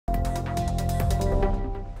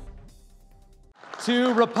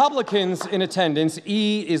To Republicans in attendance,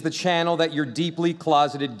 E is the channel that your deeply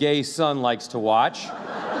closeted gay son likes to watch.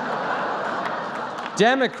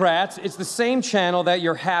 Democrats, it's the same channel that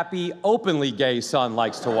your happy, openly gay son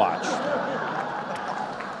likes to watch.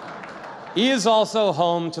 E is also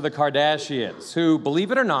home to the Kardashians, who,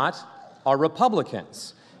 believe it or not, are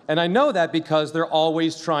Republicans. And I know that because they're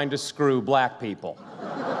always trying to screw black people.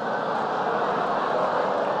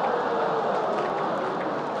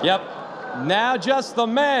 Yep. Now just the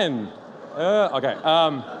men. Okay.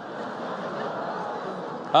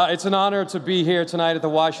 It's an honor to be here tonight at the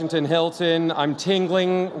Washington Hilton. I'm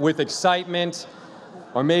tingling with excitement,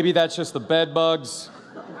 or maybe that's just the bed bugs.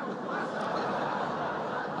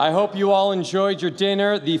 I hope you all enjoyed your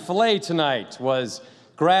dinner. The filet tonight was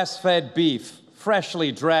grass-fed beef,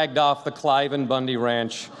 freshly dragged off the Cliven Bundy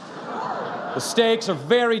ranch. The steaks are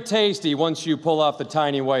very tasty once you pull off the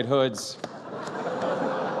tiny white hoods.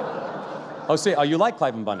 Oh, you like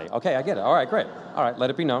Cliven Bundy? Okay, I get it. All right, great. All right, let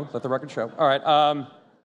it be known. Let the record show. All right,